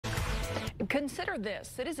Consider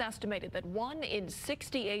this. It is estimated that 1 in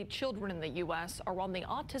 68 children in the U.S. are on the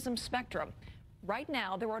autism spectrum. Right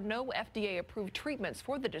now, there are no FDA-approved treatments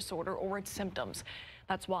for the disorder or its symptoms.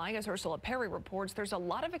 That's why, as Ursula Perry reports, there's a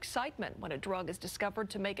lot of excitement when a drug is discovered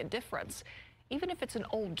to make a difference, even if it's an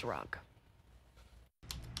old drug.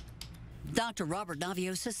 Dr. Robert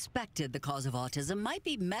Navio suspected the cause of autism might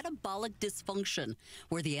be metabolic dysfunction,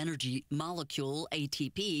 where the energy molecule,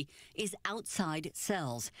 ATP, is outside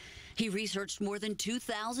cells. He researched more than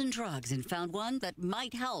 2,000 drugs and found one that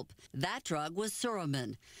might help. That drug was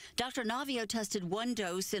Suramin. Dr. Navio tested one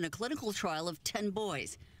dose in a clinical trial of 10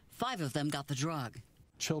 boys. 5 of them got the drug.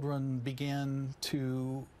 Children began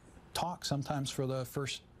to talk sometimes for the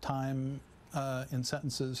first time in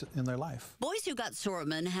sentences in their life. Boys who got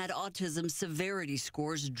Suramin had autism severity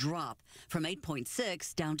scores drop from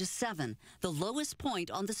 8.6 down to 7, the lowest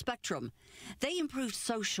point on the spectrum. They improved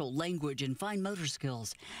social, language, and fine motor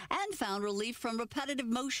skills, and found relief from repetitive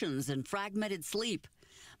motions and fragmented sleep.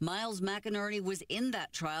 Miles McInerney was in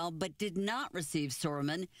that trial but did not receive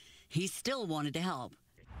Suramin. He still wanted to help.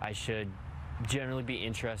 I should generally be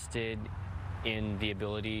interested in the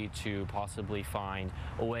ability to possibly find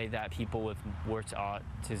a way that people with worse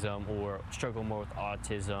autism or struggle more with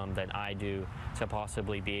autism than I do to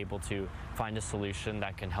possibly be able to find a solution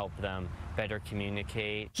that can help them better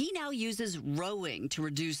communicate. He now uses rowing to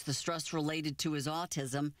reduce the stress related to his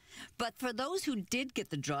autism. But for those who did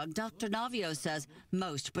get the drug, Dr. Navio says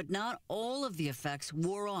most, but not all of the effects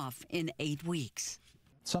wore off in 8 weeks.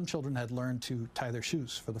 Some children had learned to tie their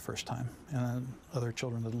shoes for the first time, and other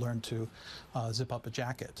children had learned to zip up a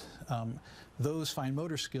jacket. Those fine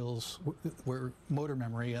motor skills were motor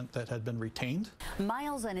memory that had been retained.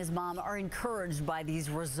 Miles and his mom are encouraged by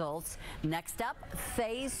these results. Next up,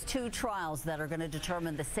 phase 2 trials that are going to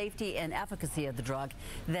determine the safety and efficacy of the drug.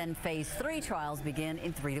 Then phase 3 trials begin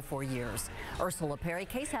in 3 to 4 years. Ursula Perry,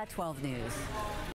 KSAT 12 News.